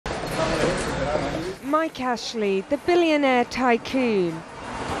Mike Ashley, the billionaire tycoon.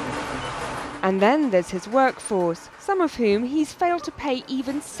 And then there's his workforce, some of whom he's failed to pay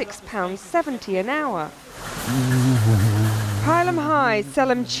even £6.70 an hour. Pile 'em high, sell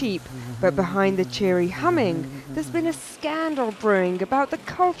 'em cheap, but behind the cheery humming, there's been a scandal brewing about the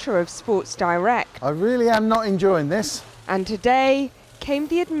culture of Sports Direct. I really am not enjoying this. And today came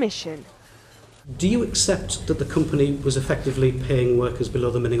the admission. Do you accept that the company was effectively paying workers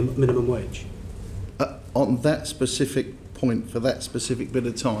below the minimum wage? On that specific point, for that specific bit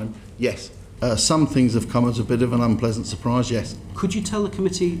of time, yes. Some things have come as a bit of an unpleasant surprise, yes. Could you tell the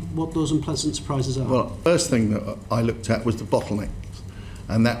committee what those unpleasant surprises are? Well, first thing that I looked at was the bottleneck,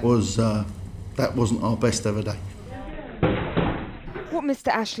 and that wasn't our best ever day. What Mr.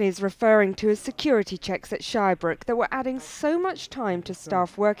 Ashley is referring to is security checks at Shirebrook that were adding so much time to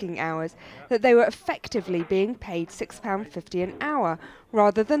staff working hours that they were effectively being paid £6.50 an hour,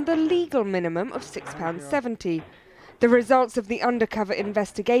 rather than the legal minimum of £6.70. The results of the undercover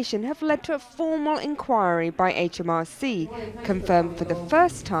investigation have led to a formal inquiry by HMRC, confirmed for the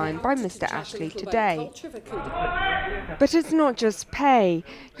first time by Mr. Ashley today. But it's not just pay.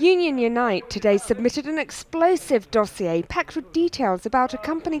 Union Unite today submitted an explosive dossier packed with details about a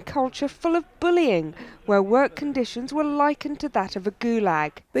company culture full of bullying, where work conditions were likened to that of a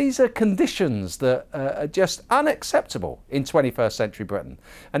gulag. These are conditions that are just unacceptable in 21st century Britain.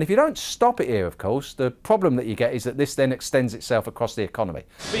 And if you don't stop it here, of course, the problem that you get is that this then extends itself across the economy.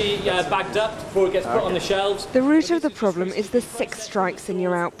 Be bagged up before it gets put on the shelves. The root of the problem is the 6 strikes and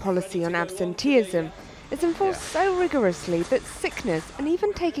you're out policy on absenteeism. It's enforced so rigorously that sickness and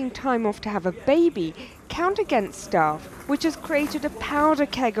even taking time off to have a baby count against staff, which has created a powder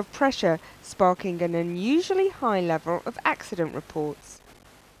keg of pressure, sparking an unusually high level of accident reports.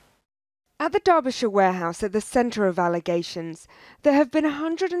 At the Derbyshire warehouse at the centre of allegations, there have been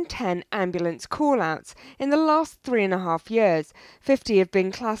 110 ambulance call-outs in the last 3.5 years. 50 have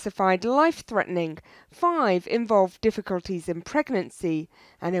been classified life-threatening, 5 involved difficulties in pregnancy,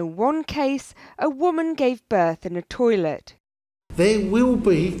 and in one case, a woman gave birth in a toilet. There will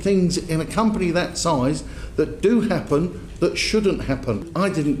be things in a company that size that do happen that shouldn't happen. I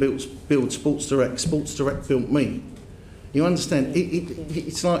didn't build Sports Direct. Sports Direct built me. You understand?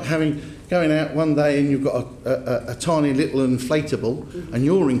 It's like going out one day and you've got a tiny little inflatable and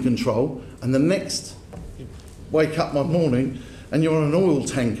you're in control, and the next wake up one morning and you're on an oil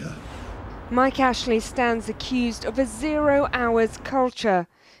tanker. Mike Ashley stands accused of a 0 hours culture.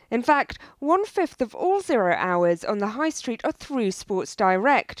 In fact, 1/5 of all 0 hours on the high street are through Sports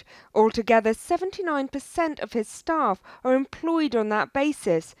Direct. Altogether, 79% of his staff are employed on that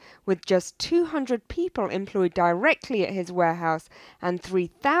basis, with just 200 people employed directly at his warehouse and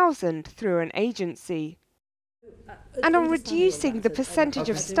 3,000 through an agency. And on reducing the percentage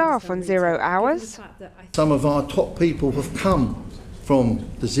of staff on 0 hours? Some of our top people have come from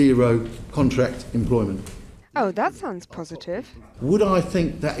the zero contract employment. Oh, that sounds positive. Would I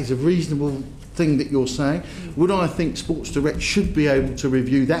think that is a reasonable thing that you're saying? Would I think Sports Direct should be able to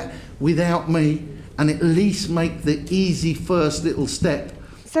review that without me and at least make the easy first little step?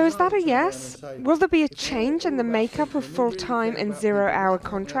 So is that a yes? Will there be a change in the makeup of full-time and 0 hour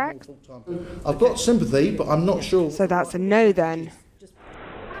contracts? I've got sympathy, but I'm not sure. So that's a no then.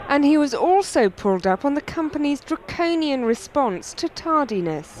 And he was also pulled up on the company's draconian response to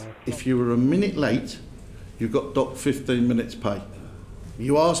tardiness. If you were a minute late, you got docked 15 minutes pay.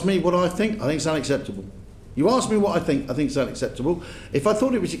 You ask me what I think it's unacceptable. You ask me what I think it's unacceptable. If I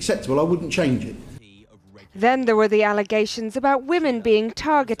thought it was acceptable, I wouldn't change it. Then there were the allegations about women being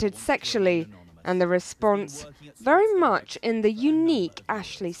targeted sexually, and the response very much in the unique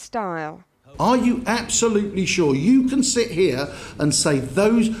Ashley style. Are you absolutely sure you can sit here and say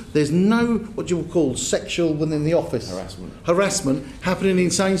there's no, what you would call sexual within the office? Harassment happening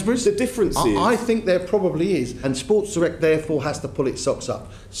in Sainsbury's? The difference is... I think there probably is, and Sports Direct therefore has to pull its socks up.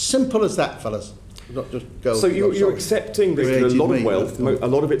 Simple as that, fellas. Not just girls. So you're accepting there's a lot of wealth, a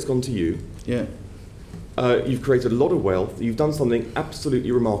lot of it's gone to you. Yeah. You've created a lot of wealth, you've done something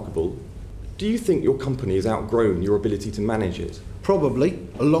absolutely remarkable. Do you think your company has outgrown your ability to manage it? Probably,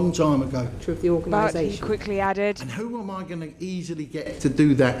 a long time ago. True of the organisation. But he quickly added, and who am I going to easily get to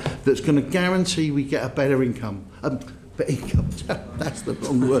do that's going to guarantee we get a better income? That's the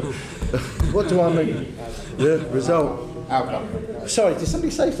wrong word. What do I mean? The result. Outcome. Sorry, did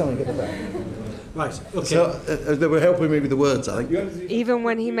somebody say something at the back? Right, okay. So, they were helping me with the words, I think. even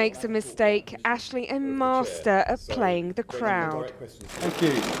when he makes a mistake, Ashley a master at playing the crowd. Thank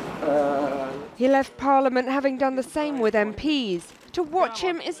you. He left Parliament having done the same with MPs. To watch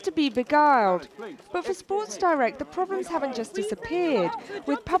him is to be beguiled. But for Sports Direct, the problems haven't just disappeared,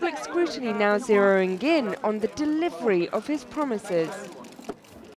 with public scrutiny now zeroing in on the delivery of his promises.